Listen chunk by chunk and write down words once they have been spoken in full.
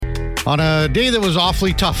On a day that was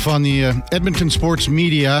awfully tough on the Edmonton sports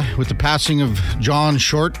media with the passing of John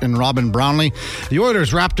Short and Robin Brownlee, the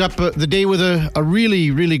Oilers wrapped up the day with a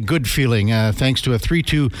really, really good feeling thanks to a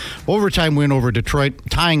 3-2 overtime win over Detroit,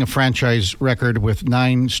 tying a franchise record with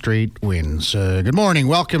 9 straight wins. Good morning.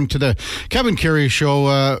 Welcome to the Kevin Karius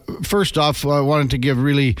Show. First off, I wanted to give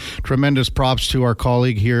really tremendous props to our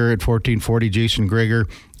colleague here at 1440, Jason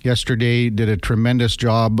Greger. Yesterday did a tremendous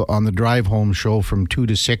job on the drive home show from 2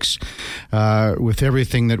 to 6 with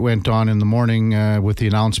everything that went on in the morning with the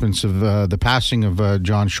announcements of the passing of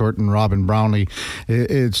John Short and Robin Brownlee.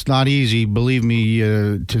 It's not easy, believe me,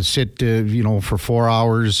 to sit for 4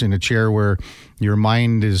 hours in a chair where your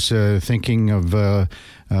mind is thinking of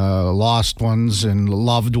lost ones and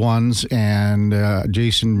loved ones, and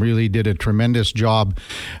Jason really did a tremendous job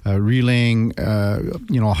relaying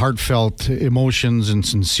heartfelt emotions and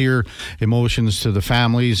sincere emotions to the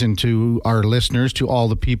families and to our listeners, to all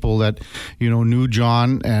the people that knew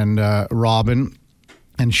John and Robin,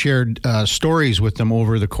 and shared stories with them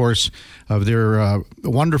over the course of their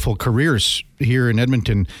wonderful careers here in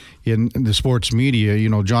Edmonton in the sports media.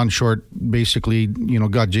 John Short basically,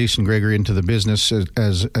 got Jason Greger into the business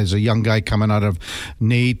as a young guy coming out of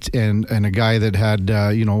Nate, and a guy that had,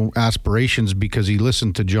 aspirations because he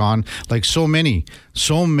listened to John, like so many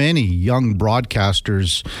young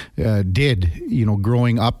broadcasters did,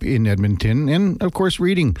 growing up in Edmonton, and of course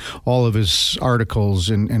reading all of his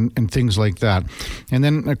articles and things like that. And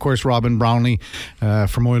then, of course, Robin Brownlee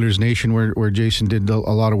from Oilers Nation, where Jason did a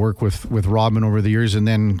lot of work with Robin over the years, and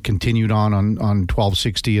then continued on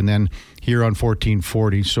 1260, and then here on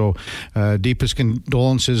 1440. So deepest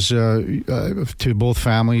condolences to both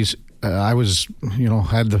families. I was,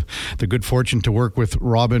 had the good fortune to work with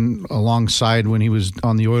Robin alongside when he was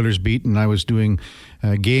on the Oilers beat, and I was doing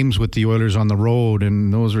games with the Oilers on the road,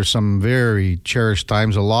 and those were some very cherished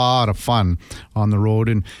times, a lot of fun on the road.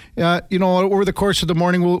 And, over the course of the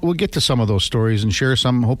morning, we'll get to some of those stories and share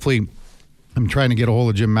some, hopefully. I'm trying to get a hold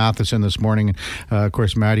of Jim Matheson this morning. Of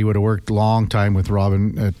course, Maddie would have worked a long time with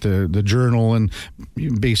Robin at the Journal, and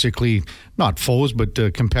basically not foes, but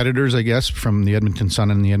competitors, I guess, from the Edmonton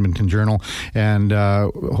Sun and the Edmonton Journal. And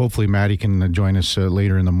hopefully Maddie can join us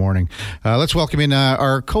later in the morning. Let's welcome in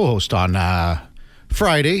our co-host on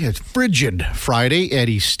Friday. It's Frigid Friday,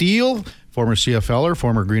 Eddie Steele, former CFLer,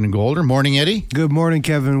 former Green and Golder. Morning, Eddie. Good morning,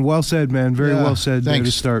 Kevin. Well said, man. Very well said. Thanks.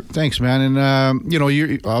 To start. Thanks, man.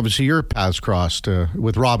 And, obviously your paths crossed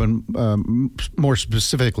with Robin, more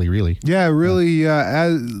specifically, really. Yeah, really.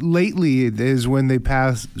 Lately is when they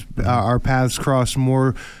our paths crossed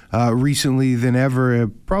more recently than ever,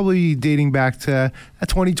 probably dating back to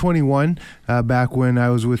 2021, back when I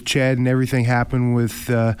was with Ched and everything happened with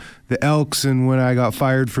the Elks, and when I got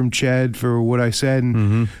fired from Ched for what I said.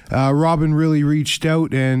 And Robin really reached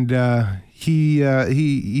out, and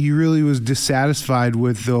he really was dissatisfied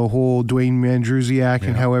with the whole Dwayne Mandrusiak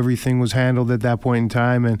and how everything was handled at that point in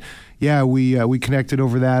time. And yeah, we connected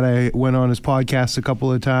over that. I went on his podcast a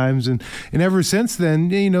couple of times, and ever since then,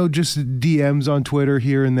 just DMs on Twitter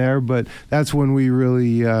here and there. But that's when we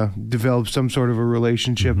really developed some sort of a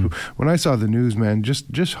relationship. When I saw the news, man,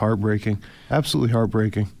 just heartbreaking, absolutely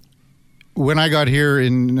heartbreaking. When I got here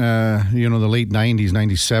in, the late 90s,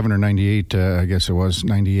 97 or 98, I guess it was,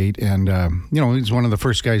 98, and, he's one of the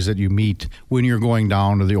first guys that you meet when you're going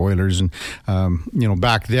down to the Oilers. And,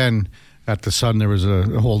 back then at the Sun, there was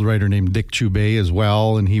a old writer named Dick Chubay as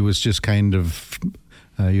well, and he was just kind of,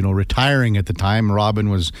 retiring at the time. Robin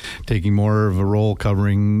was taking more of a role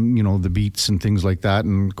covering, the beats and things like that,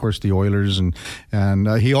 and of course the Oilers, and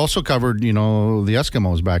he also covered, the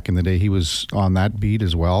Eskimos back in the day. He was on that beat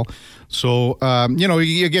as well. So,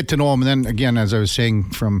 you get to know him. And then again, as I was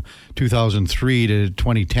saying, from 2003 to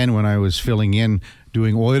 2010, when I was filling in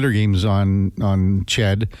doing Oiler games on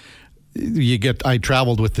Ched, I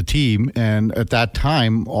traveled with the team, and at that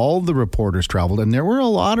time, all the reporters traveled, and there were a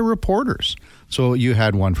lot of reporters. So you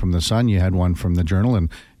had one from the Sun, you had one from the Journal, and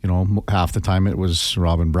half the time it was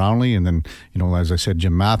Robin Brownlee, and then as I said,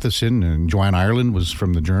 Jim Matheson and Joanne Ireland was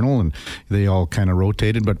from the Journal, and they all kind of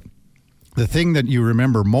rotated. But the thing that you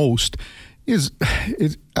remember most is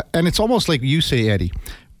and it's almost like you say, Eddie,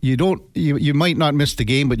 you might not miss the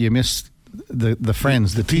game, but you miss the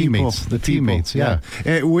friends, the teammates. Yeah.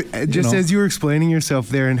 As you were explaining yourself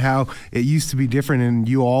there, and how it used to be different, and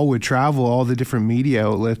you all would travel, all the different media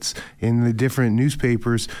outlets in the different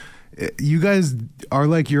newspapers. You guys are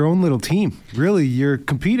like your own little team. Really, you're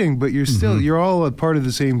competing, but you're still you're all a part of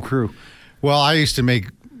the same crew. Well, I used to make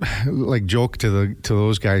joke to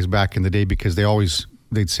those guys back in the day, because they always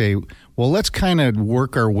they'd say, well, let's kind of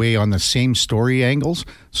work our way on the same story angles.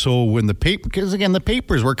 So when because again, the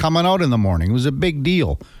papers were coming out in the morning. It was a big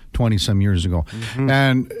deal 20 some years ago.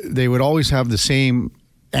 And they would always have the same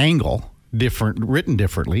angle, written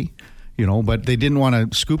differently. But they didn't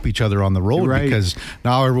want to scoop each other on the road because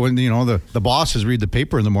now everyone, the bosses read the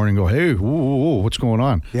paper in the morning and go, hey, whoa, what's going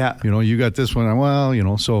on? Yeah. You got this one.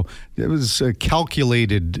 Well, so it was a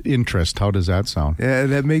calculated interest. How does that sound? Yeah,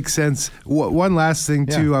 that makes sense. One last thing,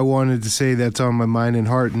 too, I wanted to say that's on my mind and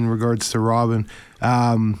heart in regards to Robin.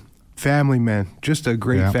 Family man, just a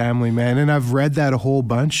great family man. And I've read that a whole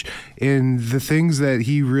bunch. And the things that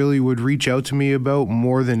he really would reach out to me about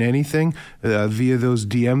more than anything via those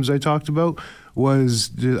DMs I talked about was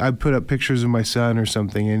I'd put up pictures of my son or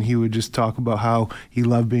something, and he would just talk about how he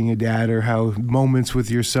loved being a dad, or how moments with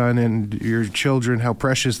your son and your children, how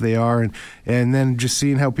precious they are. And then just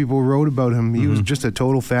seeing how people wrote about him. He was just a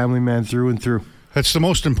total family man through and through. That's the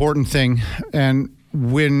most important thing. And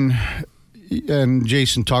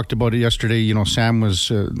Jason talked about it yesterday. Sam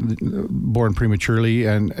was born prematurely,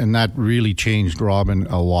 and that really changed Robin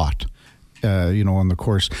a lot. On the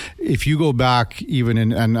course. If you go back,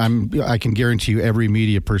 even I can guarantee you, every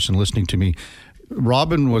media person listening to me,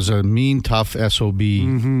 Robin was a mean, tough SOB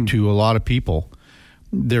to a lot of people.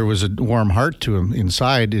 There was a warm heart to him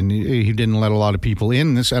inside, and he didn't let a lot of people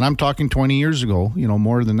in. And I'm talking 20 years ago.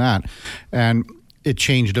 More than that, and it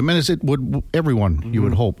changed him, and as it would everyone. You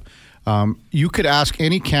would hope. You could ask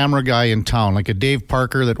any camera guy in town, like a Dave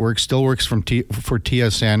Parker that still works for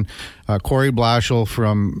TSN, Corey Blashill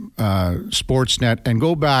from Sportsnet, and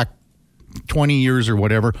go back 20 years or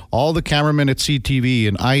whatever, all the cameramen at CTV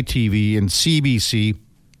and ITV and CBC,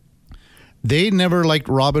 they never liked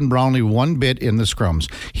Robin Brownlee one bit in the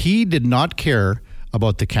scrums. He did not care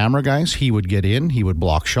about the camera guys. He would get in. He would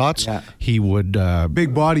block shots. Yeah. He would...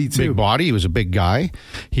 big body, too. Big body. He was a big guy.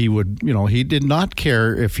 He would, he did not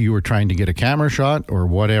care if you were trying to get a camera shot or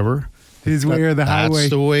whatever. His way or the highway. That's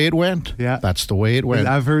the way it went. Yeah. That's the way it went.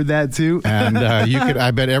 I've heard that, too. And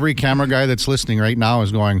I bet every camera guy that's listening right now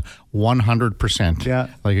is going 100%. Yeah.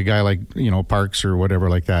 Like a guy like, Parks or whatever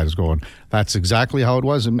like that is going, that's exactly how it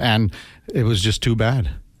was. And it was just too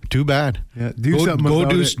bad. Too bad. Yeah, do something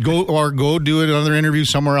about it. Go do another interview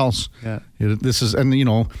somewhere else. Yeah. This is, and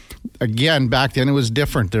again, back then it was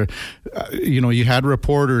different. There, you had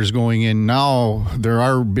reporters going in. Now there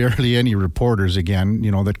are barely any reporters again,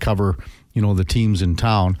 that cover, the teams in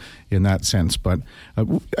town in that sense. But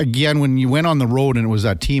again, when you went on the road and it was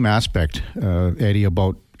that team aspect, Eddie,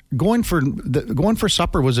 about going for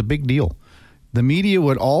supper was a big deal. The media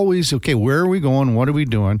would always, okay, where are we going? What are we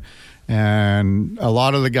doing? And a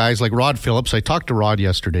lot of the guys like Rod Phillips, I talked to Rod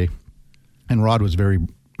yesterday, and Rod was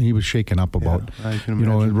he was shaken up about, I can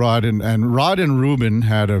imagine. Rod and Ruben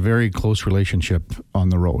had a very close relationship on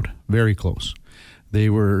the road, very close. They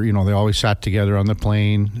were, they always sat together on the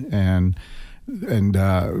plane,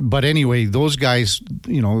 but anyway, those guys,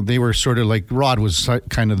 they were sort of like, Rod was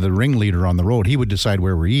kind of the ringleader on the road. He would decide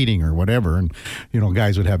where we're eating or whatever, and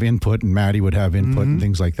guys would have input, and Maddie would have input and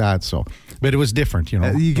things like that. So, but it was different,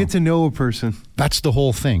 You get to know a person. That's the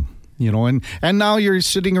whole thing, and now you're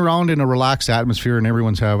sitting around in a relaxed atmosphere, and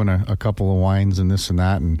everyone's having a couple of wines and this and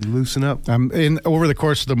that, and loosen up. Over the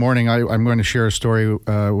course of the morning, I'm going to share a story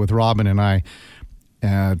with Robin and I.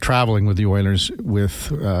 Traveling with the Oilers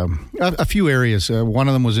with a few areas. One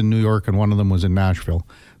of them was in New York, and one of them was in Nashville.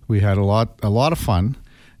 We had a lot of fun,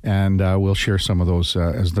 and we'll share some of those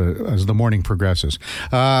as the morning progresses.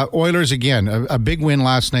 Oilers again, a big win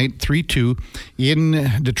last night, 3-2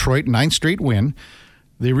 in Detroit, 9th straight win.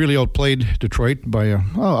 They really outplayed Detroit by a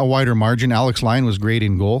wider margin. Alex Lyon was great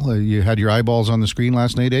in goal. You had your eyeballs on the screen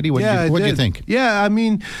last night, Eddie. What did you think? Yeah, I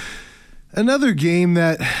mean, another game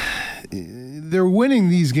that. They're winning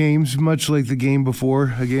these games much like the game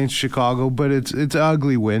before against Chicago, but it's an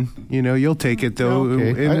ugly win. You'll take it though.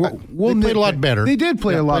 Okay. They played a lot better. They did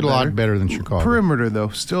play a lot better than Chicago. Perimeter though,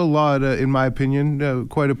 still a lot, in my opinion,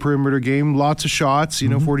 quite a perimeter game. Lots of shots,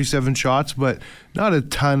 47 shots, but not a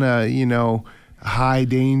ton of high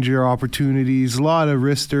danger opportunities. A lot of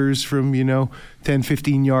wristers from 10,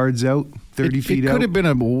 15 yards out. 30 feet out. It could have been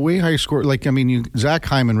a way high score. Zach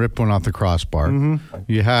Hyman ripped one off the crossbar.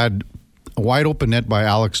 You had a wide open net by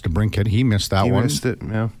Alex DeBrincat. He missed that one. He missed it,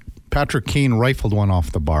 yeah. Patrick Kane rifled one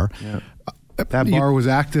off the bar. Yeah. That bar was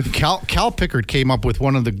active. Cal Pickard came up with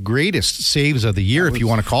one of the greatest saves of the year, if you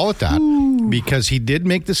want to call it that, because he did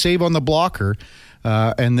make the save on the blocker,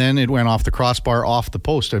 and then it went off the crossbar, off the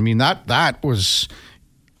post. I mean, that was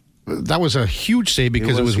a huge save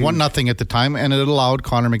because it was 1-0 at the time, and it allowed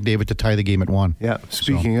Connor McDavid to tie the game at 1. Yeah.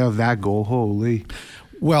 Speaking of that goal, holy.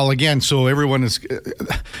 Well, again, so everyone is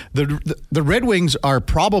the Red Wings are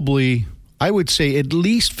probably, I would say, at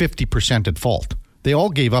least 50% at fault. They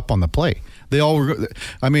all gave up on the play. Wallman's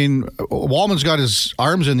got his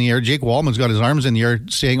arms in the air. Jake Wallman's got his arms in the air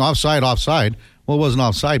saying offside, offside. Well, it wasn't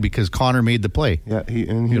offside because Connor made the play. Yeah, he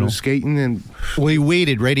was skating and... Well, he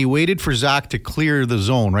waited, right? He waited for Zach to clear the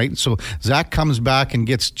zone, right? So Zach comes back and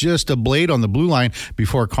gets just a blade on the blue line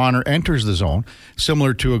before Connor enters the zone,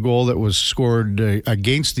 similar to a goal that was scored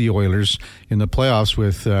against the Oilers in the playoffs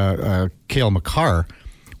with Cale Makar,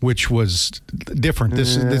 which was different.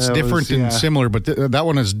 It's different and similar, but that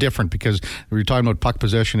one is different because we were talking about puck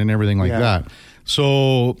possession and everything like that.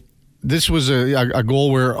 So... This was a goal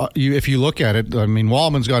where, if you look at it,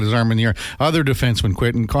 Wallman's got his arm in the air. Other defensemen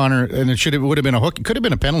quit, and Connor, and would have been a hook. It could have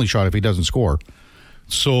been a penalty shot if he doesn't score.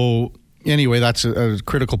 So anyway, that's a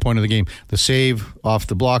critical point of the game. The save off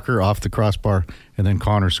the blocker, off the crossbar, and then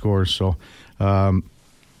Connor scores. So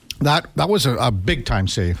that was a big time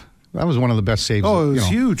save. That was one of the best saves. Oh, it was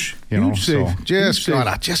huge. Huge save.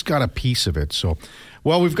 So just got a piece of it. So,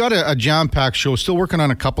 well, we've got a jam-packed show. Still working on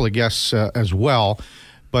a couple of guests as well.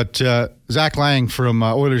 But Zach Lang from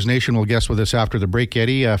Oilers Nation will guest with us after the break,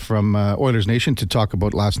 Eddie, from Oilers Nation to talk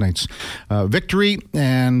about last night's victory.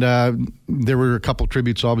 And there were a couple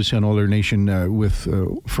tributes, obviously, on Oilers Nation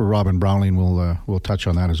for Robin Brownlee, and we'll touch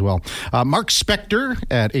on that as well. Mark Spector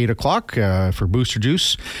at 8 o'clock for Booster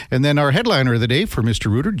Juice. And then our headliner of the day for Mr.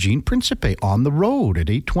 Rooter, Gene Principe, on the road at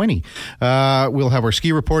 8:20. We'll have our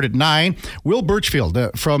ski report at 9. Will Birchfield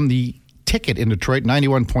from the Ticket in Detroit,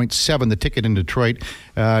 91.7, the Ticket in Detroit.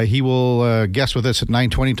 He will guest with us at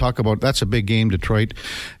 9:20, talk about, that's a big game, Detroit,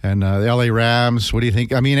 and the LA Rams. What do you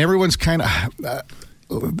think? Everyone's kind of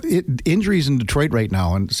injuries in Detroit right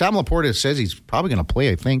now, and Sam Laporta says he's probably going to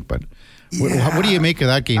play, I think, but what do you make of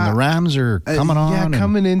that game? The Rams are coming on. Yeah,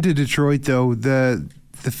 coming into Detroit, though, the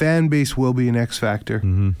fan base will be an X factor.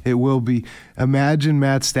 Mm-hmm. It will be. Imagine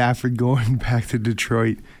Matt Stafford going back to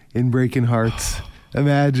Detroit and breaking hearts.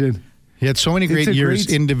 Imagine. He had so many great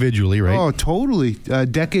years individually, right? Oh, totally. A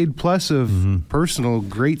decade plus of personal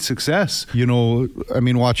great success.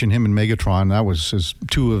 Watching him in Megatron, that was his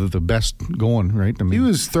two of the best going, right? He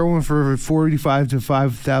was throwing for 4,500 to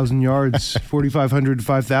 5,000 yards, 4,500 to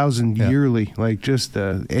 5,000 yearly. Like just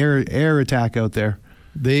air attack out there.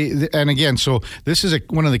 And again, so this is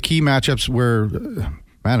one of the key matchups where,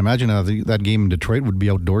 man, imagine how that game in Detroit would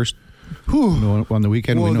be outdoors. On the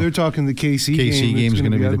weekend. Well, they're talking the KC game. Game's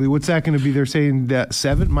going to be ugly. What's that going to be? They're saying that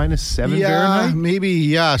 -7 Fahrenheit? Maybe,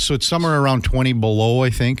 yeah. So it's somewhere around 20 below, I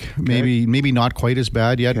think. Okay. Maybe not quite as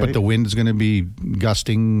bad yet, but the wind is going to be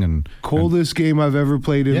gusting. And coldest game I've ever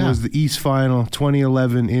played in was the East Final,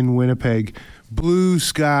 2011 in Winnipeg. Blue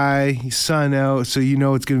sky, sun out, so you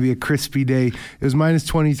know it's going to be a crispy day. It was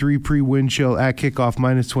 -23 pre-wind chill at kickoff,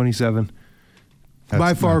 -27.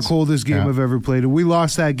 By far coldest game I've ever played. And we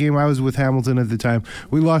lost that game. I was with Hamilton at the time.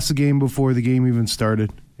 We lost the game before the game even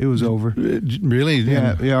started. It was over. Really?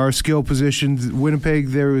 Yeah, our skill positions.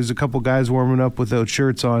 Winnipeg, there was a couple guys warming up without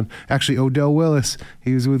shirts on. Actually, Odell Willis,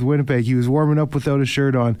 he was with Winnipeg. He was warming up without a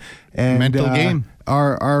shirt on. And mental game.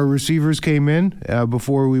 Our receivers came in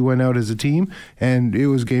before we went out as a team, and it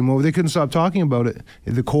was game over. They couldn't stop talking about it.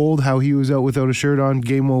 The cold, how he was out without a shirt on,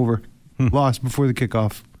 game over. Lost before the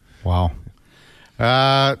kickoff. Wow.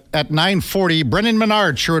 At 9:40, Brendan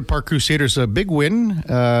Menard, Sherwood Park Crusaders, a big win.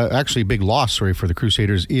 Actually, a big loss, for the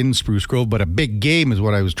Crusaders in Spruce Grove, but a big game is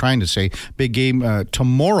what I was trying to say. Big game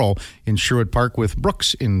tomorrow in Sherwood Park with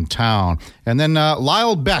Brooks in town. And then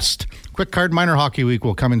Lyle Best, Quick Card Minor Hockey Week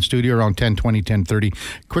will come in studio around 10:20, 10:30.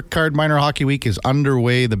 Quick Card Minor Hockey Week is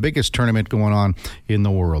underway, the biggest tournament going on in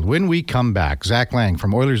the world. When we come back, Zach Lang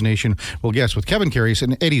from Oilers Nation will guest with Kevin Karius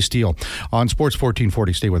and Eddie Steele on Sports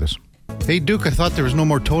 1440. Stay with us. Hey, Duke, I thought there was no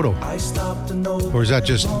more Toto. Or is that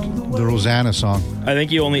just the Rosanna song? I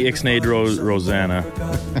think you only ixnayed Rosanna.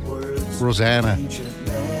 Rosanna.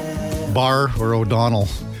 Barr or O'Donnell.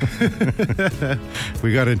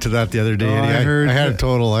 We got into that the other day. I had a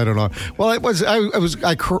total. I don't know. Well,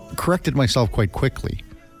 I corrected myself quite quickly,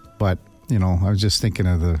 but I was just thinking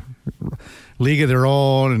of the League of Their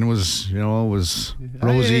Own, and it was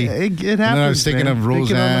Rosie. It happens. And then I was thinking of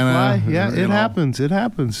Rosanna. Yeah, it happens. It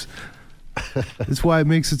happens. That's why it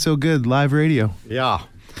makes it so good. Live radio. Yeah.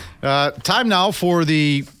 Time now for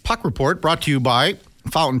the Puck Report, brought to you by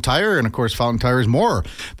Fountain Tire. And of course, Fountain Tire is more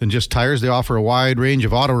than just tires. They offer a wide range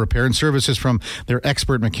of auto repair and services from their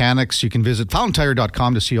expert mechanics. You can visit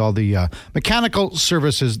fountaintire.com to see all the mechanical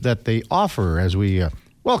services that they offer. As we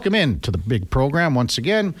welcome in to the big program once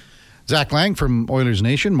again, Zach Lang from Oilers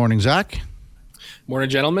Nation. Morning, Zach. Morning,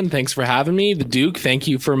 gentlemen. Thanks for having me. The Duke, thank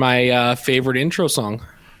you for my favorite intro song.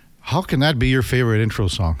 How can that be your favorite intro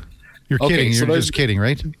song? You're kidding. You're just kidding,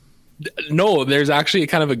 right? No, there's actually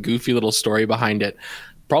kind of a goofy little story behind it.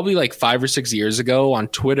 Probably like 5 or 6 years ago on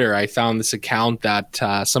Twitter, I found this account that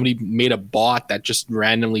somebody made a bot that just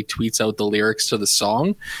randomly tweets out the lyrics to the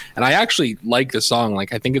song. And I actually like the song.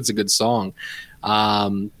 Like, I think it's a good song.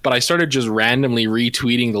 But I started just randomly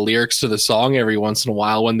retweeting the lyrics to the song every once in a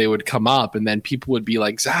while when they would come up, and then people would be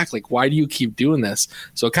like, Zach, like, why do you keep doing this?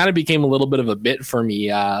 So it kind of became a little bit of a bit for me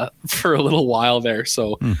for a little while there.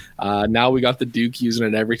 So now we got the Duke using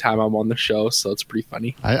it every time I'm on the show, so it's pretty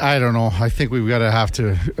funny. I don't know. I think we've got to have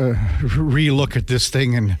to relook at this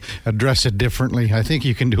thing and address it differently. I think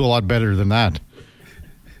you can do a lot better than that.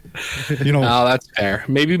 You know, no, that's fair.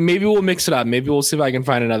 Maybe we'll mix it up. Maybe we'll see if I can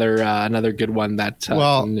find another good one. That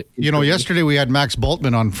yesterday we had Max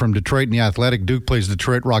Bultman on from Detroit and the Athletic. Duke plays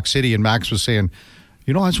Detroit Rock City, and Max was saying,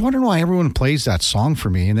 I was wondering why everyone plays that song for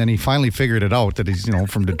me, and then he finally figured it out that he's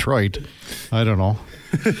from Detroit. I don't know.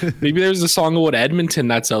 Maybe there's a song about Edmonton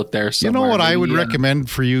that's out there somewhere. You know what I would recommend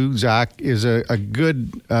for you, Zach, is a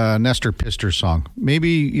good Nestor Pister song.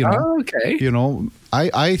 Maybe, okay.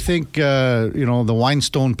 I think, the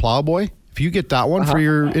Winestone Plowboy, if you get that one for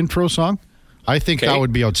your intro song, I think that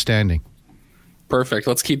would be outstanding. Perfect.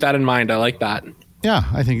 Let's keep that in mind. I like that. Yeah,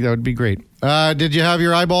 I think that would be great. Did you have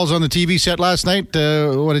your eyeballs on the TV set last night?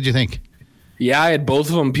 What did you think? Yeah, I had both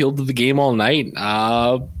of them peeled to the game all night.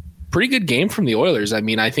 Pretty good game from the Oilers. I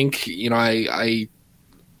mean, I think, I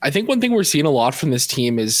think one thing we're seeing a lot from this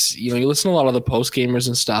team is, you listen to a lot of the post gamers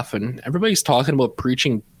and stuff, and everybody's talking about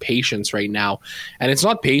preaching patience right now. And it's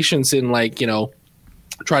not patience in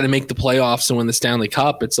trying to make the playoffs and win the Stanley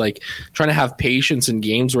Cup. It's like trying to have patience in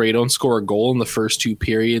games where you don't score a goal in the first two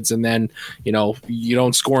periods, and then, you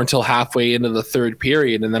don't score until halfway into the third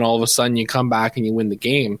period, and then all of a sudden you come back and you win the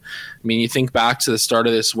game. I mean, you think back to the start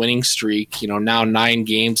of this winning streak, now 9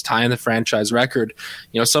 games, tying the franchise record.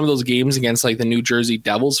 Some of those games against like the New Jersey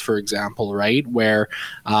Devils, for example, right, where,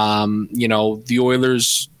 the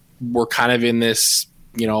Oilers were kind of in this,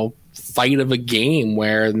 fight of a game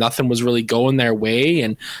where nothing was really going their way,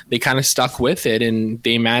 and they kind of stuck with it, and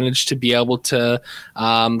they managed to be able to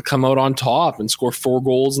come out on top and score 4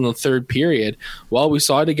 goals in the third period. Well, we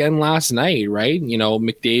saw it again last night, right?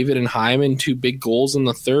 McDavid and Hyman, 2 big goals in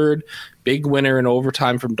the third, big winner in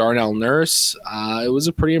overtime from Darnell Nurse. It was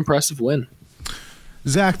a pretty impressive win.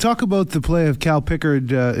 Zach, talk about the play of Cal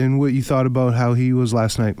Pickard and what you thought about how he was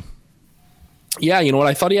last night. Yeah, you know what?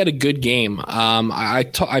 I thought he had a good game. I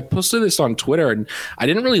posted this on Twitter, and I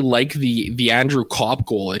didn't really like the Andrew Kopp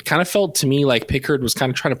goal. It kind of felt to me like Pickard was kind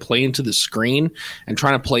of trying to play into the screen and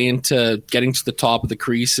trying to play into getting to the top of the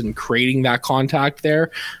crease and creating that contact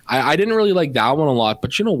there. I didn't really like that one a lot,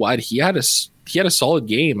 but you know what? He had a solid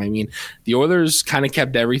game. I mean, the Oilers kind of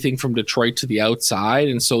kept everything from Detroit to the outside,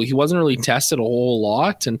 and so he wasn't really tested a whole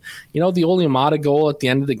lot. And, the Oli Amata goal at the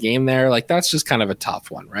end of the game there, like, that's just kind of a tough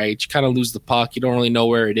one, right? You kind of lose the puck. You don't really know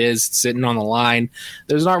where it is. It's sitting on the line.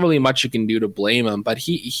 There's not really much you can do to blame him, but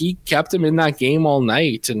he kept him in that game all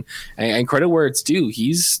night, and credit where it's due.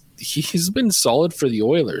 He's been solid for the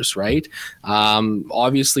Oilers, right?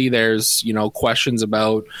 Obviously, there's, questions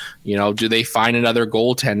about, do they find another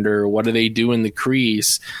goaltender? What do they do in the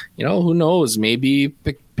crease? Who knows? Maybe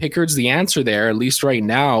Pickard's the answer there, at least right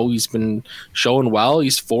now. He's been showing well.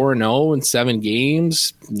 He's 4-0 in 7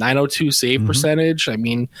 games, .902 save percentage. I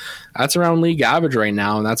mean, that's around league average right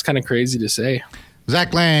now, and that's kind of crazy to say.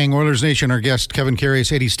 Zach Lang, Oilers Nation, our guest, Kevin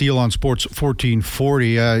Karius, Eddie Steele on Sports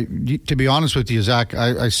 1440. To be honest with you, Zach,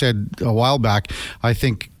 I said a while back, I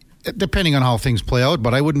think, depending on how things play out,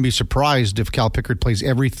 but I wouldn't be surprised if Cal Pickard plays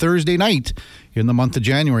every Thursday night in the month of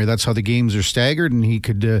January. That's how the games are staggered, and he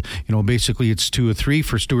could, basically it's 2 or 3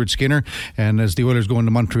 for Stuart Skinner, and as the Oilers go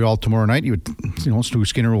into Montreal tomorrow night, Stuart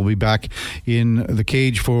Skinner will be back in the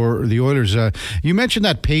cage for the Oilers. You mentioned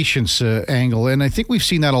that patience angle, and I think we've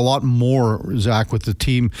seen that a lot more, Zach, with the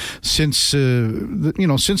team since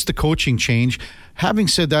the coaching change. Having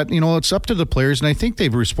said that, it's up to the players, and I think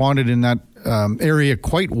they've responded in that area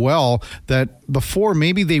quite well, that before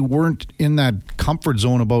maybe they weren't in that comfort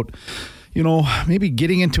zone about, maybe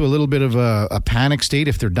getting into a little bit of a panic state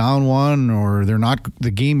if they're down one or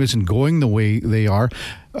the game isn't going the way they are.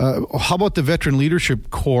 How about the veteran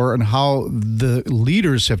leadership core and how the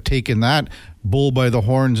leaders have taken that bull by the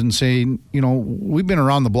horns and saying, we've been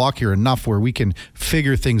around the block here enough where we can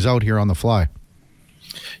figure things out here on the fly?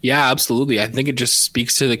 Yeah, absolutely. I think it just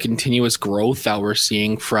speaks to the continuous growth that we're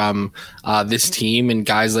seeing from this team and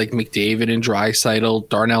guys like McDavid and Draisaitl,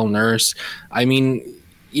 Darnell Nurse. I mean,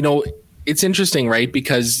 it's interesting, right?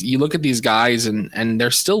 Because you look at these guys and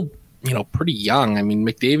they're still, pretty young. I mean,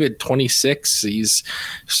 McDavid, 26, he's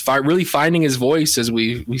really finding his voice, as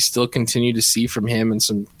we still continue to see from him, and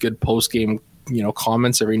some good post-game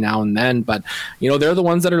comments every now and then. But they're the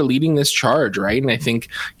ones that are leading this charge, right? And I think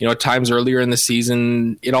at times earlier in the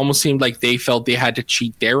season, it almost seemed like they felt they had to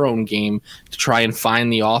cheat their own game to try and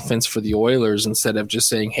find the offense for the Oilers, instead of just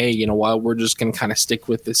saying, hey, you know what, we're just going to kind of stick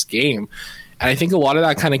with this game. And I think a lot of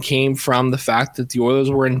that kind of came from the fact that the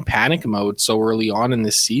Oilers were in panic mode so early on in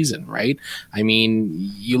this season, right? I mean,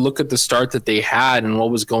 you look at the start that they had and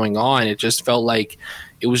what was going on, it just felt like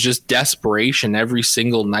it was just desperation every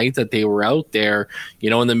single night that they were out there,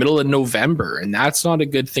 in the middle of November. And that's not a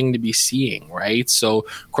good thing to be seeing, right? So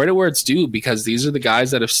credit where it's due, because these are the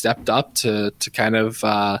guys that have stepped up to kind of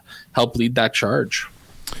help lead that charge.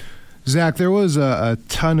 Zach, there was a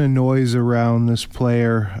ton of noise around this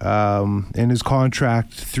player and his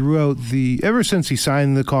contract ever since he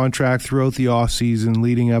signed the contract, throughout the offseason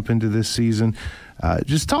leading up into this season.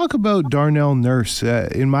 Just talk about Darnell Nurse.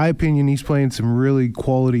 In my opinion, he's playing some really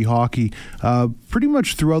quality hockey pretty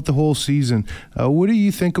much throughout the whole season. What do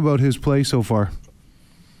you think about his play so far?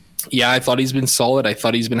 Yeah, I thought he's been solid. I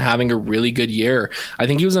thought he's been having a really good year. I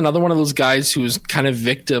think he was another one of those guys who was kind of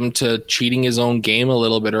victim to cheating his own game a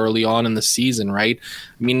little bit early on in the season, right?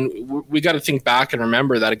 I mean, we got to think back and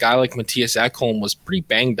remember that a guy like Matthias Ekholm was pretty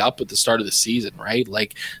banged up at the start of the season, right?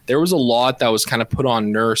 Like, there was a lot that was kind of put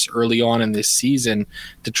on Nurse early on in this season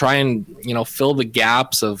to try and, fill the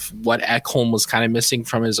gaps of what Ekholm was kind of missing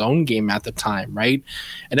from his own game at the time, right?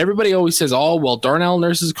 And everybody always says, oh, well, Darnell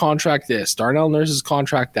Nurse's contract this, Darnell Nurse's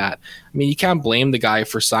contract that. I mean, you can't blame the guy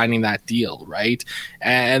for signing that deal, right?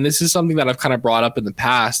 And this is something that I've kind of brought up in the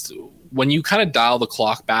past. When you kind of dial the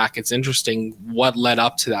clock back, it's interesting what led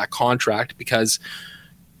up to that contract, because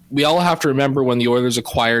we all have to remember when the Oilers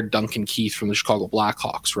acquired Duncan Keith from the Chicago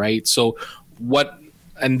Blackhawks, right? So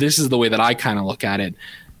and this is the way that I kind of look at it.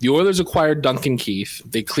 The Oilers acquired Duncan Keith.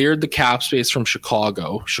 They cleared the cap space from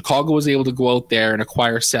Chicago. Chicago was able to go out there and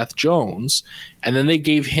acquire Seth Jones, and then they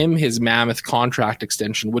gave him his mammoth contract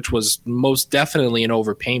extension, which was most definitely an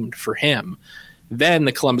overpayment for him. Then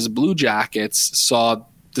the Columbus Blue Jackets saw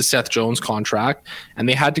the Seth Jones contract, and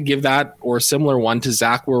they had to give that or a similar one to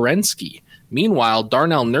Zach Werenski. Meanwhile,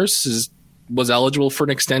 Darnell Nurse was eligible for an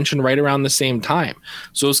extension right around the same time.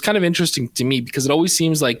 So it's kind of interesting to me, because it always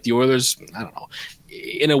seems like the Oilers, I don't know,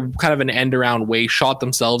 in a kind of an end around way, shot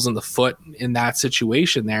themselves in the foot in that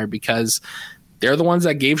situation there, because they're the ones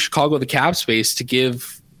that gave Chicago the cap space to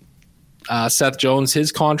give Seth Jones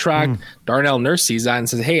his contract. Darnell Nurse sees that and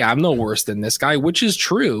says, hey, I'm no worse than this guy, which is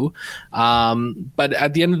true. But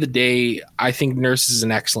at the end of the day, I think Nurse is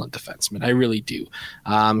an excellent defenseman. I really do.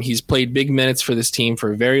 He's played big minutes for this team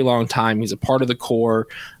for a very long time. He's a part of the core.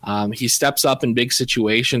 He steps up in big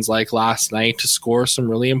situations like last night to score some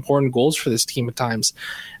really important goals for this team at times.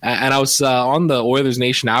 And I was on the Oilers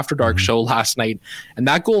Nation After Dark show last night, and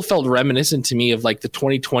that goal felt reminiscent to me of like the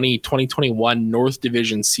 2020-2021 North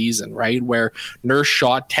Division season, right? Where Nurse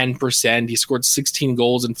shot 10%. He scored 16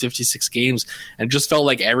 goals in 56 games, and just felt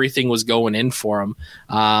like everything was going in for him.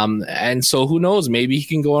 And so who knows, maybe he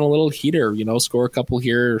can go on a little heater, score a couple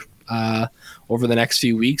here over the next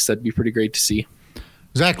few weeks. That'd be pretty great to see.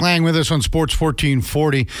 Zach Lang with us on Sports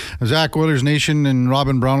 1440. Zach, Oilers Nation and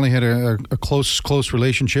Robin Brownlee had a close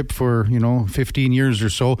relationship for 15 years or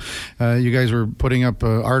so. You guys were putting up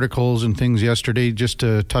articles and things yesterday, just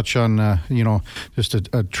to touch on just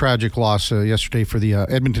a tragic loss yesterday for the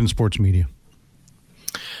Edmonton sports media.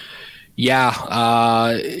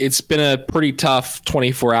 Yeah, it's been a pretty tough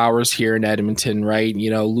 24 hours here in Edmonton, right?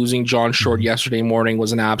 Losing John Short yesterday morning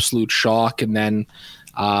was an absolute shock, and then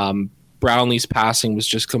Brownlee's passing was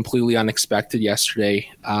just completely unexpected yesterday.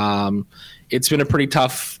 It's been a pretty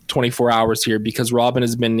tough 24 hours here, because Robin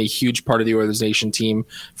has been a huge part of the Oilers Nation team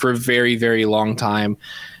for a very, very long time.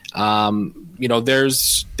 There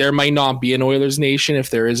might not be an Oilers Nation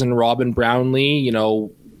if there isn't Robin Brownlee.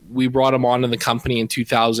 We brought him on in the company in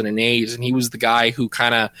 2008, and he was the guy who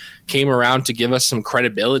kind of came around to give us some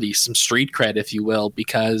credibility, some street cred, if you will,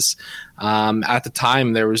 because at the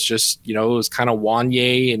time there was just, it was kind of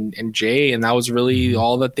Wanye and Jay, and that was really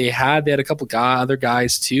all that they had. They had a couple other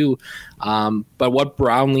guys too. But what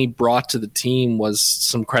Brownlee brought to the team was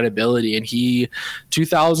some credibility, and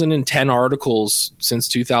 2010 articles since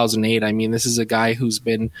 2008. I mean, this is a guy who's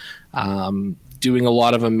been doing a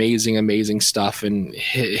lot of amazing stuff, and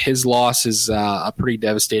his loss is a pretty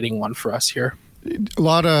devastating one for us here. A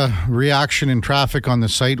lot of reaction and traffic on the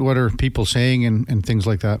site. What are people saying and things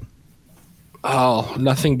like that? Oh,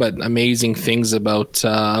 nothing but amazing things about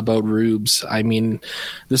Rubes. I mean,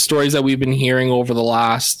 the stories that we've been hearing over the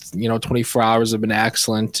last 24 hours have been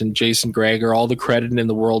excellent. And Jason Gregor, all the credit in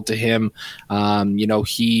the world to him.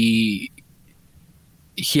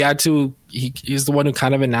 He's the one who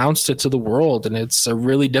kind of announced it to the world, and it's a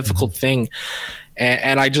really difficult thing.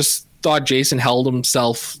 And I just thought Jason held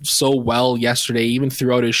himself so well yesterday, even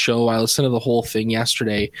throughout his show. I listened to the whole thing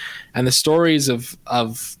yesterday, and the stories of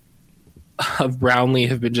Brownlee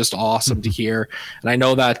have been just awesome to hear. And I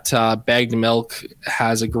know that Bagged Milk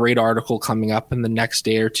has a great article coming up in the next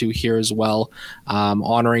day or two here as well,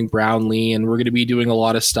 honoring Brownlee. And we're going to be doing a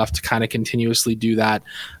lot of stuff to kind of continuously do that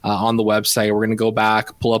on the website. We're going to go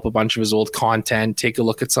back, pull up a bunch of his old content, take a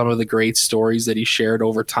look at some of the great stories that he shared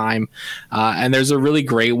over time. And there's a really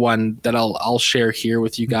great one that I'll share here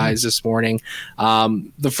with you guys this morning.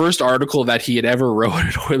 The first article that he had ever wrote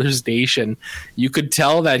at Oilers Nation, you could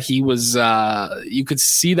tell that he was you could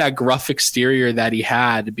see that gruff exterior that he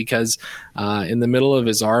had, because in the middle of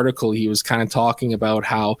his article, he was kind of talking about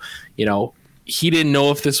how, he didn't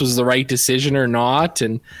know if this was the right decision or not.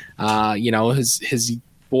 And, his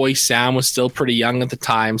boy Sam was still pretty young at the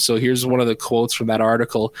time. So here's one of the quotes from that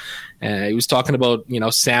article. He was talking about,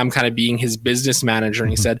 Sam kind of being his business manager. And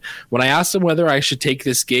he said, when I asked him whether I should take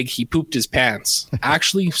this gig, he pooped his pants.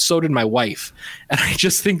 Actually, so did my wife. And I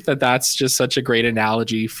just think that that's just such a great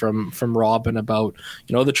analogy from Robin about,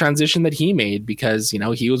 the transition that he made, because,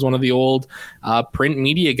 he was one of the old print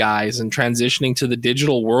media guys, and transitioning to the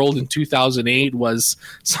digital world in 2008 was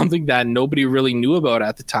something that nobody really knew about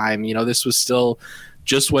at the time. This was still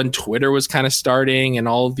just when Twitter was kind of starting and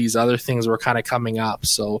all of these other things were kind of coming up.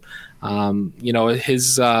 So,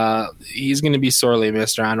 he's going to be sorely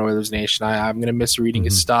missed around Oilers Nation. I'm going to miss reading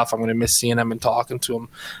his stuff. I'm going to miss seeing him and talking to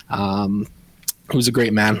him. He was a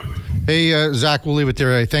great man. Hey, Zach, we'll leave it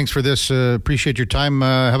there. Thanks for this. Appreciate your time.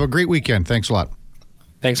 Have a great weekend. Thanks a lot.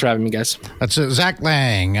 Thanks for having me, guys. That's Zach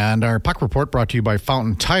Lang, and our Puck Report brought to you by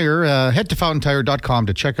Fountain Tire. Head to fountaintire.com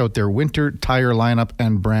to check out their winter tire lineup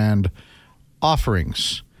and brand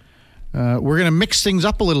offerings. We're going to mix things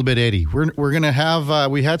up a little bit, Eddie. We're going to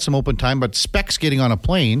have, we had some open time, but Speck's getting on a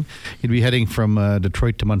plane. He'd be heading from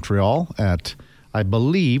Detroit to Montreal at, I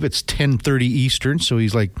believe it's 10:30 Eastern. So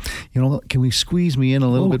he's like, can we squeeze me in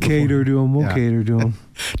a little bit? Cater to him. We'll cater to him.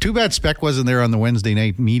 Too bad Speck wasn't there on the Wednesday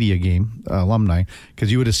night media game, alumni,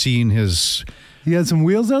 because you would have seen his... He had some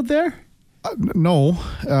wheels out there? No.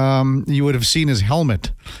 You would have seen his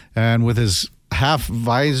helmet, and with his half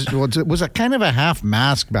visor, was a kind of a half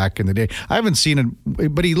mask back in the day. I haven't seen it,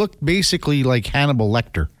 but he looked basically like Hannibal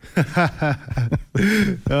Lecter.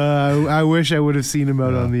 I wish I would have seen him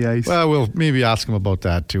out on the ice. Well, we'll maybe ask him about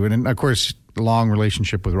that too. And then, of course, long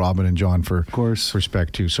relationship with Robin and John for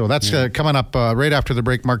Speck too. So that's coming up right after the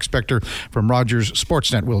break. Mark Spector from Rogers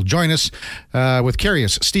Sportsnet will join us with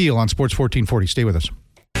Karius Steele on Sports 1440. Stay with us.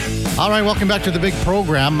 All right, welcome back to the big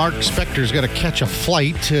program. Mark Spector's got to catch a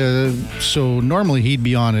flight, so normally he'd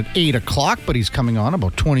be on at 8 o'clock, but he's coming on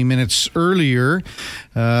about 20 minutes earlier.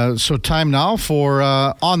 So time now for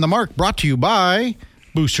On the Mark, brought to you by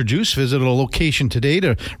Booster Juice. Visit a location today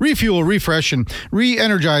to refuel, refresh, and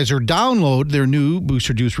re-energize, or download their new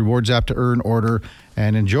Booster Juice Rewards app to earn, order,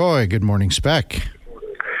 and enjoy. Good morning, Spec.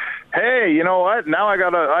 Hey, you know what? Now I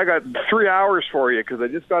got 3 hours for you, because I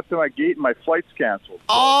just got to my gate and my flight's canceled.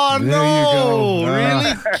 Oh, there no! You go.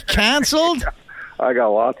 Really? Canceled? I got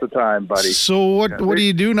lots of time, buddy. So what do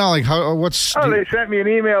you do now? Like, they sent me an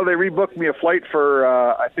email. They rebooked me a flight for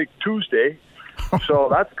I think Tuesday. So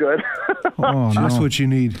that's good. That's what you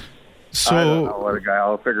need. So I don't know what a guy.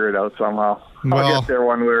 I'll figure it out somehow. I'll get there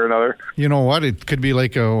one way or another. You know what? It could be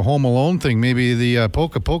like a Home Alone thing. Maybe the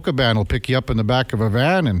Polka Polka band will pick you up in the back of a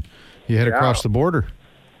van and you head across the border.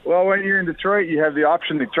 Well, when you're in Detroit, you have the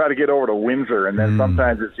option to try to get over to Windsor, and then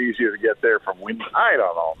sometimes it's easier to get there from Windsor. I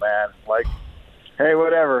don't know, man. Like, hey,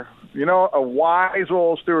 whatever. A wise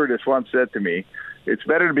old stewardess once said to me, it's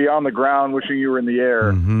better to be on the ground wishing you were in the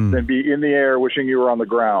air than be in the air wishing you were on the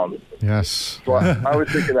ground. Yes. So I was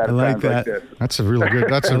thinking that. I like that. like this. That's a really good.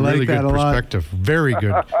 That's a really good perspective. Very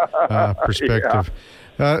good perspective.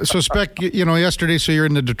 So, Spec, yesterday, so you're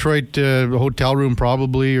in the Detroit hotel room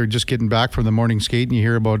probably, or just getting back from the morning skate, and you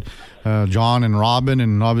hear about John and Robin,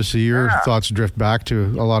 and obviously your thoughts drift back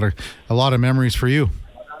to a lot of memories for you.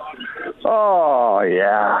 Oh,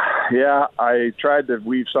 yeah. I tried to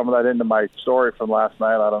weave some of that into my story from last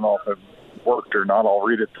night. I don't know if it worked or not. I'll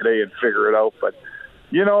read it today and figure it out. But,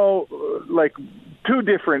 like two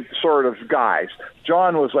different sort of guys.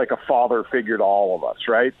 John was like a father figure to all of us,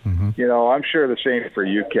 right? Mm-hmm. I'm sure the same for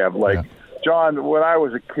you, Kev. John, when I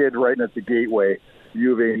was a kid writing at the Gateway,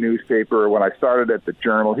 U of A newspaper. When I started at the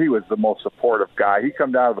Journal, he was the most supportive guy. He'd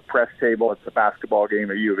come down to the press table at the basketball game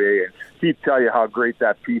at U of A, and he'd tell you how great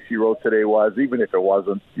that piece he wrote today was, even if it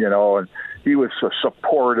wasn't, and he was so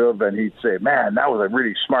supportive, and he'd say, man, that was a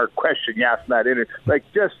really smart question you asked in that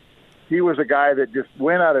interview. He was a guy that just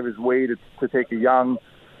went out of his way to take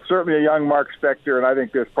certainly a young Mark Spector, and I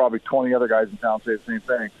think there's probably 20 other guys in town say the same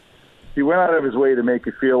thing. He went out of his way to make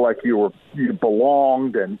you feel like you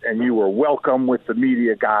belonged and you were welcome with the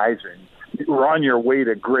media guys, and you were on your way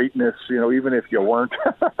to greatness, even if you weren't.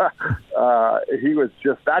 He was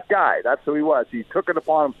just that guy. That's who he was. He took it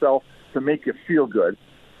upon himself to make you feel good.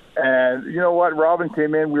 And you know what? Robin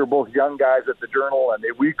came in. We were both young guys at the Journal, and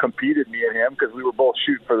we competed, me and him, because we were both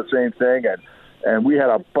shooting for the same thing. And we had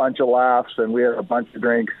a bunch of laughs, and we had a bunch of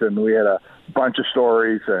drinks, and we had a bunch of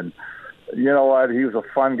stories. And you know what? He was a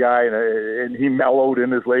fun guy, and he mellowed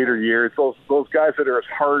in his later years. Those guys that are as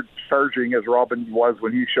hard charging as Robin was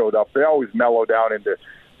when he showed up, they always mellow down into,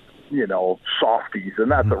 softies,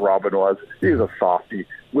 and that's what Robin was. He was a softie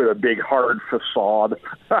with a big hard facade.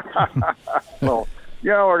 So,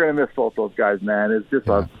 we're going to miss both those guys, man. It's just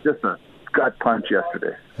a gut punch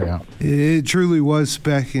yesterday. Yeah. It truly was,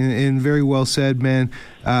 Spec, and very well said, man.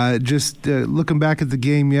 Just looking back at the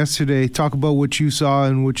game yesterday, talk about what you saw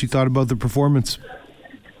and what you thought about the performance.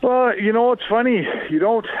 Well, it's funny.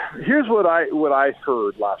 Here's what I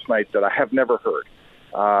heard last night that I have never heard.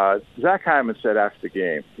 Zach Hyman said after the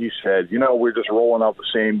game, he said, we're just rolling out the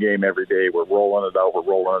same game every day. We're rolling it out.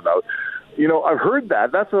 I've heard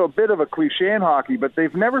that. That's a bit of a cliche in hockey, but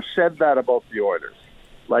they've never said that about the Oilers.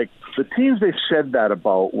 Like, the teams they said that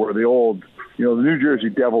about were the old, the New Jersey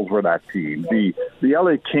Devils were that team. The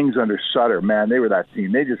LA Kings under Sutter, man, they were that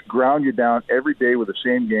team. They just ground you down every day with the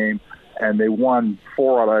same game, and they won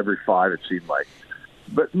 4 out of every 5, it seemed like.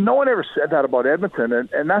 But no one ever said that about Edmonton,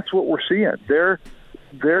 and that's what we're seeing. They're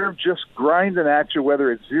just grinding at you, whether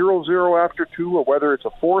it's 0-0 after 2 or whether it's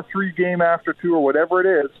a 4-3 game after 2 or whatever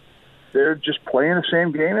it is. They're just playing the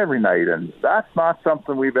same game every night, and that's not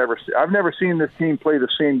something we've ever seen. I've never seen this team play the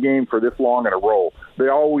same game for this long in a row. They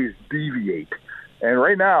always deviate. And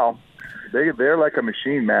right now, they're like a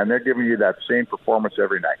machine, man. They're giving you that same performance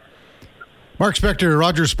every night. Mark Spector,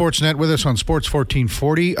 Rogers Sportsnet, with us on Sports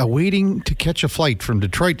 1440, awaiting to catch a flight from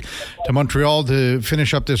Detroit to Montreal to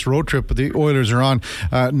finish up this road trip the Oilers are on.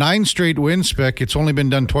 9 straight wins, Spec. It's only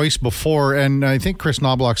been done twice before, and I think Chris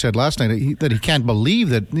Knobloch said last night that he can't believe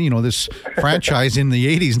that this franchise in the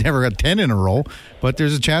 80s never got 10 in a row, but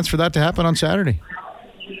there's a chance for that to happen on Saturday.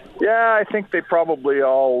 Yeah, I think they probably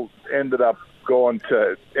all ended up going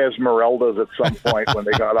to Esmeralda's at some point when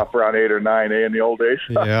they got up around 8 or 9 in the old days.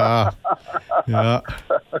 Yeah.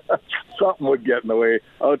 Something would get in the way.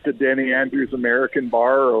 Out to Denny Andrews American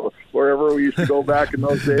Bar or wherever we used to go back in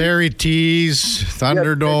those days. Berry Tees,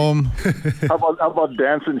 Thunderdome. How about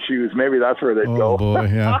Dancing Shoes? Maybe that's where they'd go. Oh, boy,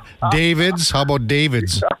 yeah. David's. How about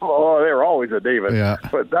David's? Oh, they were always a David. Yeah.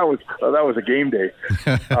 But that was a game day.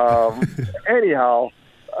 Anyhow,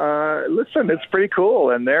 listen, it's pretty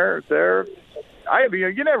cool, and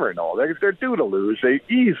you never know. They're due to lose. They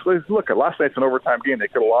easily look at last night's an overtime game. They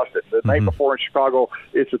could have lost it. The night before in Chicago,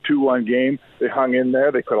 it's a 2-1 game. They hung in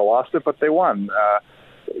there. They could have lost it, but they won.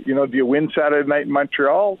 Do you win Saturday night in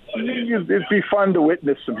Montreal? It'd be fun to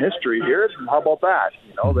witness some history here. How about that?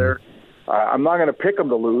 I'm not going to pick them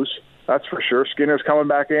to lose. That's for sure. Skinner's coming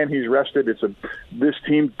back in. He's rested. This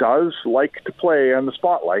team does like to play on the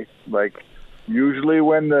spotlight. Usually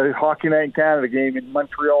when the Hockey Night in Canada game in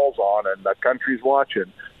Montreal's on and the country's watching,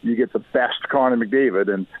 you get the best Connor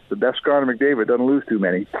McDavid, and the best Connor McDavid doesn't lose too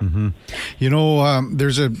many. Mm-hmm.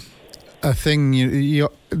 There's a thing,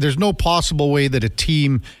 there's no possible way that a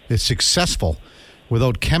team is successful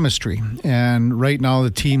without chemistry. And right now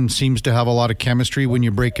the team seems to have a lot of chemistry when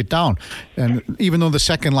you break it down. And even though the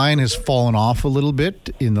second line has fallen off a little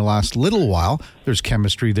bit in the last little while, there's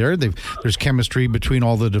chemistry there. There's chemistry between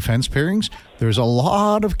all the defense pairings. There's a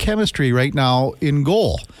lot of chemistry right now in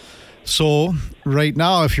goal. So right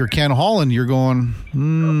now, if you're Ken Holland, you're going,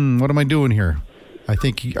 what am I doing here? I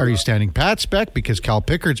think, are you standing pat, Spec? Because Cal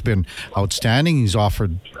Pickard's been outstanding. He's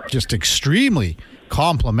offered just extremely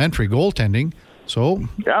complimentary goaltending. So,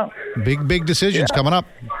 yeah, big decisions coming up.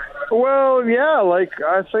 Well, yeah,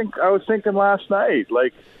 I was thinking last night,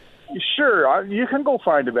 sure, you can go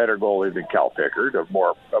find a better goalie than Cal Pickard, a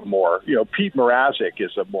more, Pete Mrazek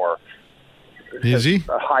is a more. Is he?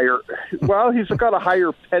 A higher, well, he's got a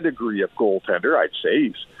higher pedigree of goaltender, I'd say,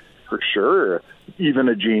 he's for sure, even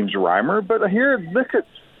a James Reimer. But here, look at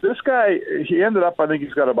this guy. He ended up, I think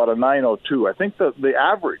he's got about a 902. I think the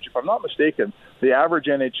average, if I'm not mistaken, the average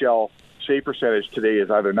NHL save percentage today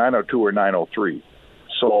is either 902 or 903.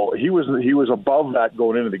 So he was above that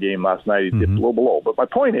going into the game last night. He dipped a little below. But my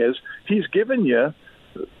point is, he's given you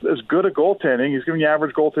as good a goaltending. He's giving you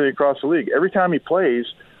average goaltending across the league. Every time he plays,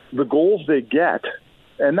 the goals they get,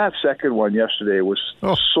 and that second one yesterday was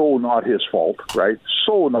so not his fault, right?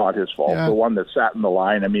 So not his fault. Yeah. The one that sat in the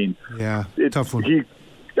line. I mean, tough one.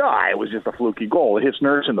 It was just a fluky goal. It hits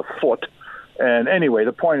Nurse in the foot. And anyway,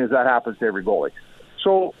 the point is that happens to every goalie.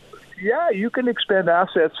 So, yeah, you can expend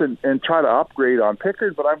assets and try to upgrade on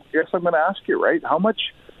Pickard, but I guess I'm going to ask you, right? How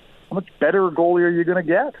much better a goalie are you going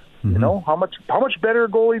to get? You know, how much better a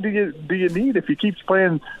goalie do you need if he keeps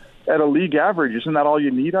playing at a league average? Isn't that all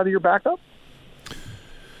you need out of your backup?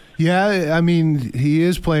 Yeah, I mean, he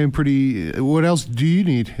is playing pretty. What else do you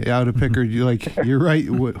need out of Pickard? You're right.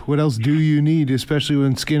 What else do you need, especially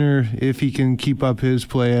when Skinner, if he can keep up his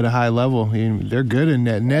play at a high level? I mean, they're good in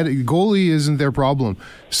net. Goalie isn't their problem.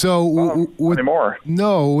 So anymore.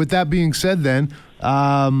 No, with that being said, then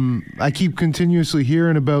I keep continuously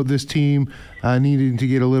hearing about this team needing to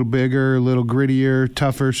get a little bigger, a little grittier,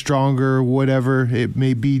 tougher, stronger, whatever it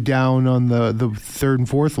may be down on the third and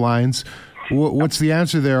fourth lines. What's the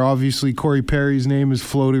answer there? Obviously, Corey Perry's name is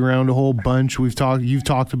floating around a whole bunch. You've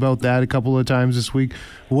talked about that a couple of times this week.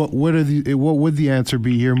 What would the answer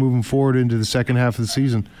be here moving forward into the second half of the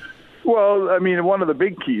season? Well, I mean, one of the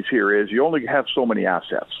big keys here is you only have so many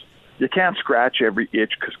assets. You can't scratch every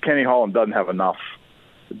itch because Kenny Holland doesn't have enough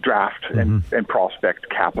draft and prospect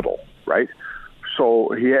capital, right? So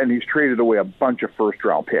he's traded away a bunch of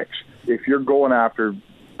first-round picks. If you're going after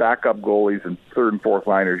backup goalies and third and fourth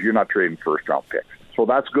liners, you're not trading first-round picks. So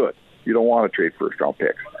that's good. You don't want to trade first-round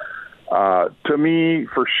picks. To me,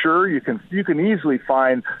 for sure, you can easily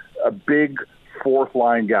find a big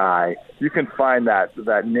fourth-line guy. You can find that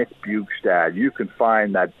Nick Bjugstad. You can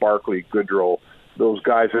find that Barclay Goodrow, those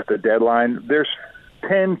guys at the deadline. There's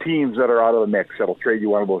 10 teams that are out of the mix that'll trade you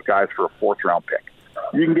one of those guys for a fourth-round pick.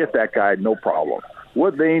 You can get that guy, no problem.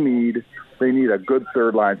 What they need a good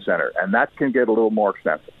third-line center, and that can get a little more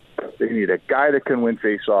expensive. They need a guy that can win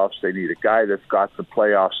faceoffs. They need a guy that's got the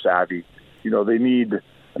playoff savvy. You know, they need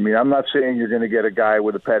 – I mean, I'm not saying you're going to get a guy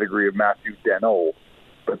with a pedigree of Matthew Deneau,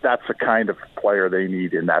 but that's the kind of player they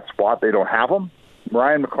need in that spot. They don't have him.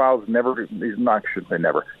 Ryan McLeod's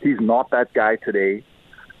he's not that guy today.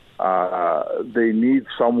 They need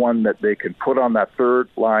someone that they can put on that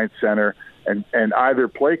third-line center and either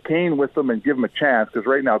play Kane with them and give him a chance, because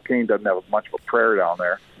right now Kane doesn't have much of a prayer down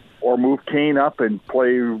there, or move Kane up and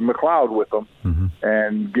play McLeod with them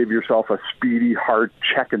and give yourself a speedy, hard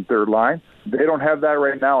checking third line. They don't have that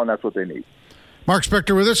right now, and that's what they need. Mark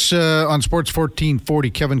Spector with us on Sports 1440.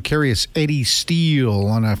 Kevin Karius, Eddie Steele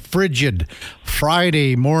on a frigid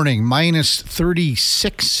Friday morning, minus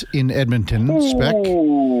 36 in Edmonton. Spec.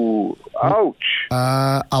 Ooh, ouch.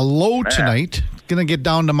 A low tonight. Going to get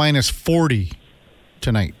down to minus 40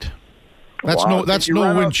 tonight. That's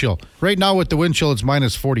no wind chill. Right now with the wind chill, it's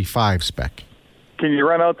minus 45, Spec. Can you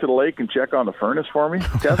run out to the lake and check on the furnace for me,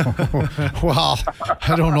 Kev? Well,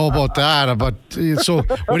 I don't know about that. But so,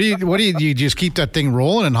 what do you just keep that thing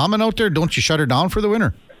rolling and humming out there? Don't you shut her down for the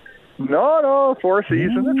winter? No, 4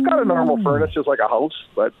 seasons. It's got a normal furnace, just like a house.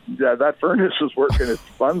 But that furnace is working its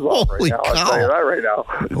buns off right now. I'll tell you that right now.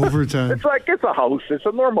 Overtime. It's a house. It's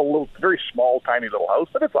a normal, little, very small, tiny little house,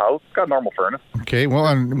 but it's a house. It's got a normal furnace. Okay. Well,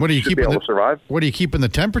 and what are you keeping? Survive. What are you keeping the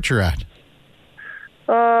temperature at?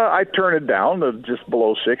 I turn it down to just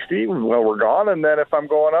below 60 while we're gone, and then if I'm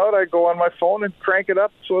going out, I go on my phone and crank it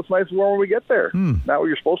up so it's nice and warm when we get there. Isn't that what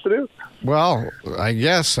you're supposed to do? Well, I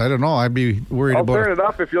guess. I don't know. I'd be worried about it. I'll turn it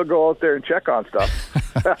up if you'll go out there and check on stuff.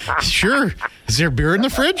 Sure. Is there beer in the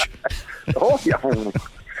fridge? Oh, yeah.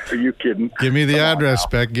 Are you kidding? Give me the address,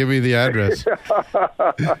 Spec. Give me the address.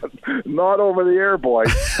 Not over the air, boy.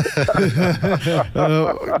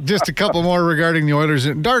 Just a couple more regarding the Oilers.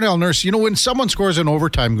 Darnell Nurse, when someone scores an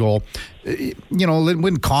overtime goal,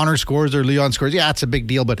 when Connor scores or Leon scores, yeah, it's a big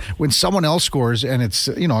deal. But when someone else scores and it's,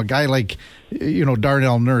 a guy like,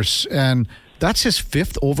 Darnell Nurse, and that's his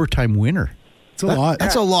 5th overtime winner. That's a lot.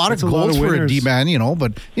 That's a lot of goals for a D-man,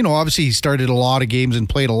 But, obviously he started a lot of games and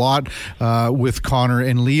played a lot with Connor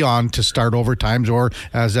and Leon to start overtimes, or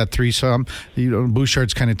as that threesome.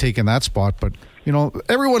 Bouchard's kind of taken that spot. But,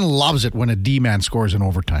 everyone loves it when a D-man scores in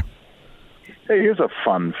overtime. Hey, here's a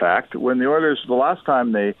fun fact. When the Oilers, the last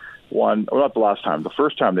time they won, well, not the last time, the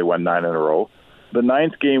first time they won 9 in a row, the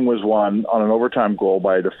 9th game was won on an overtime goal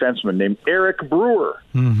by a defenseman named Eric Brewer.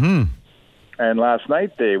 Mm-hmm. And last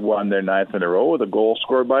night they won their 9th in a row with a goal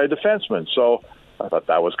scored by a defenseman. So I thought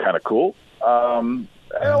that was kind of cool.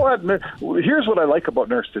 You know what? Here's what I like about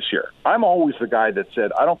Nurse this year. I'm always the guy that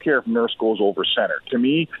said, I don't care if Nurse goes over center. To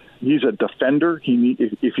me, he's a defender.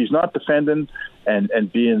 If he's not defending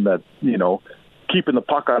and being the, keeping the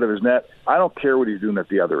puck out of his net, I don't care what he's doing at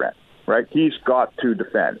the other end, right? He's got to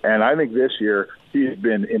defend. And I think this year he's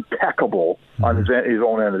been impeccable on his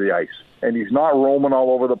own end of the ice. And he's not roaming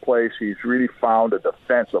all over the place. He's really found a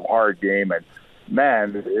defensive hard game. And,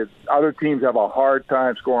 man, other teams have a hard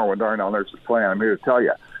time scoring when Darnell Nurse is playing, I'm here to tell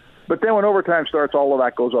you. But then when overtime starts, all of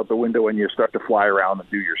that goes out the window and you start to fly around and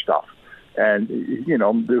do your stuff. And,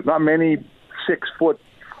 there's not many 6'5"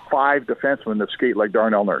 defensemen that skate like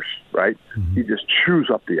Darnell Nurse, right? Mm-hmm. He just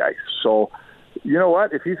chews up the ice. So, you know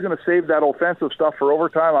what? If he's going to save that offensive stuff for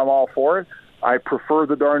overtime, I'm all for it. I prefer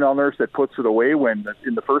the Darnell Nurse that puts it away in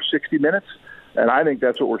the first 60 minutes, and I think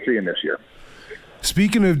that's what we're seeing this year.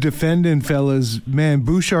 Speaking of defending, fellas, man,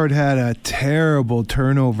 Bouchard had a terrible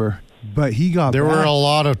turnover, but he got There back. were a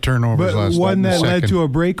lot of turnovers last night. One that led to a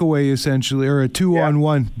breakaway, essentially, or a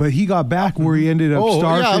 2-on-1. But he got back where he ended up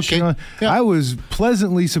starfishing on. Yeah. I was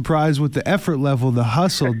pleasantly surprised with the effort level, the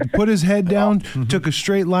hustle. Put his head down, took a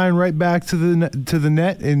straight line right back to the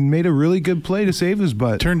net, and made a really good play to save his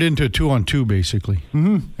butt. Turned into a 2-on-2, basically.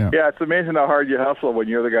 Mm-hmm. Yeah, it's amazing how hard you hustle when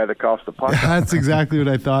you're the guy that costs the puck. That's exactly what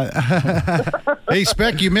I thought. Hey,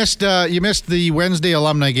 Speck, you missed the Wednesday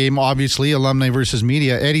alumni game, obviously, alumni versus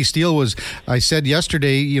media. Eddie Steele I said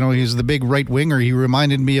yesterday, he's the big right winger. He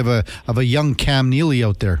reminded me of a young Cam Neely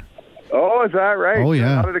out there. Oh, is that right? Oh,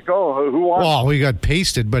 yeah. How did it go? Who won? Well, we got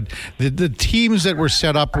pasted, but the teams that were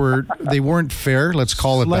set up weren't fair, let's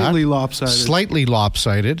call it that. Slightly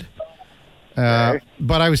lopsided. Okay.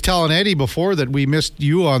 But I was telling Eddie before that we missed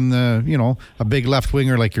you on a big left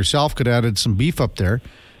winger like yourself could have added some beef up there.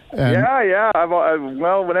 Yeah.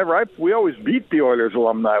 We always beat the Oilers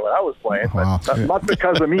alumni when I was playing, but not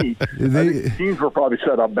because of me. I think the teams were probably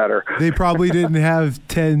set up better. They probably didn't have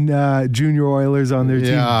 10 junior Oilers on their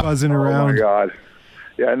team buzzing around. Oh my God!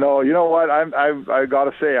 Yeah, no. You know what? I got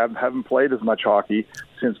to say I haven't played as much hockey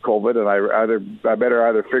since COVID, and I better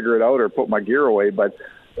either figure it out or put my gear away. But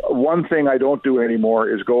one thing I don't do anymore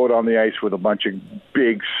is go out on the ice with a bunch of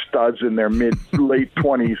big studs in their late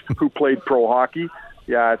 20s who played pro hockey.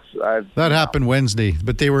 Yeah, that happened Wednesday,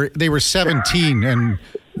 but they were 17 and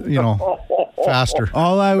faster.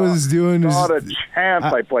 All I was doing is not a chance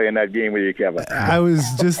I play in that game with you, Kevin. I was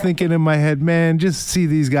just thinking in my head, man, just see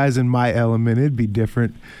these guys in my element. It'd be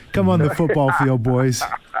different. Come on the football field, boys.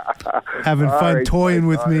 Having fun toying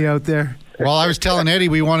with me out there. Well, I was telling Eddie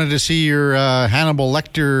we wanted to see your Hannibal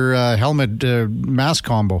Lecter helmet mask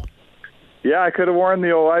combo. Yeah, I could have worn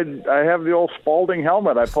I have the old Spalding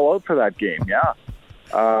helmet I pull out for that game, yeah.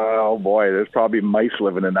 Oh, boy, there's probably mice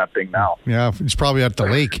living in that thing now. Yeah, it's probably at the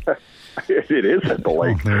lake. It is at the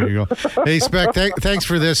lake. Oh, there you go. Hey, Speck, thanks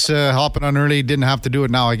for this, hopping on early. Didn't have to do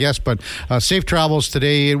it now, I guess, but safe travels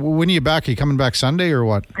today. When are you back? Are you coming back Sunday or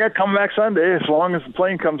what? Yeah, coming back Sunday. As long as the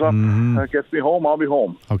plane comes up, gets me home, I'll be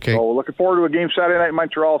home. Okay. So looking forward to a game Saturday night in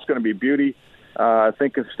Montreal. It's going to be beauty. I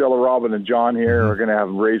think it's still Robin and John here. We're going to have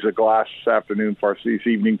raise a glass this afternoon this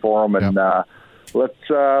evening for them, and let's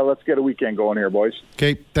get a weekend going here, boys.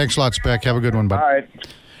 Okay, thanks a lot, Speck. Have a good one, bud. All right.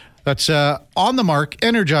 That's On the Mark,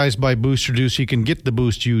 energized by Booster Juice. You can get the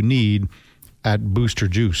boost you need at Booster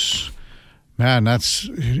Juice. Man, that's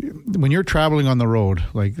when you're traveling on the road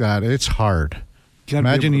like that, it's hard.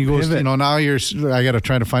 Imagine he goes, now I got to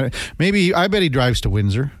try to find it. Maybe, I bet he drives to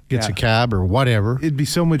Windsor, gets a cab or whatever. It'd be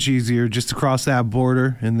so much easier just to cross that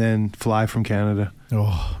border and then fly from Canada.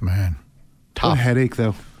 Oh, man. Tough. What a headache,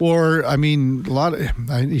 though. Or,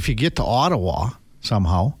 if you get to Ottawa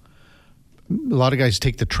somehow, a lot of guys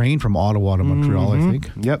take the train from Ottawa to Montreal, I think.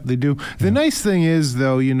 Yep, they do. The nice thing is,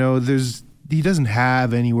 though, he doesn't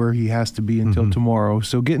have anywhere he has to be until tomorrow.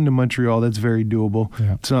 So getting to Montreal, that's very doable.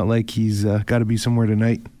 Yeah. It's not like he's got to be somewhere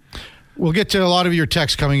tonight. We'll get to a lot of your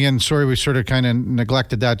texts coming in. Sorry, we sort of kind of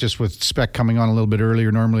neglected that just with Speck coming on a little bit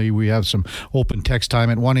earlier. Normally, we have some open text time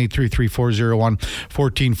at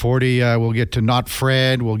 1-833-401-1440. We'll get to Not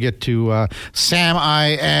Fred. We'll get to Sam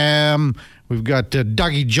I Am. We've got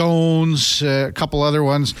Dougie Jones, a couple other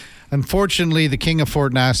ones. Unfortunately, the king of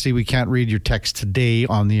Fort Nasty, we can't read your text today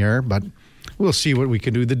on the air, but we'll see what we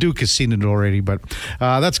can do. The Duke has seen it already, but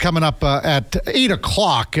that's coming up at 8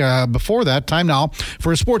 o'clock. Before that, time now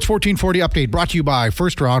for a Sports 1440 update brought to you by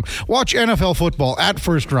First Round. Watch NFL football at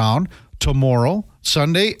First Round tomorrow,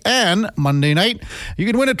 Sunday, and Monday night. You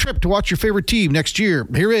can win a trip to watch your favorite team next year.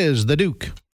 Here is the Duke.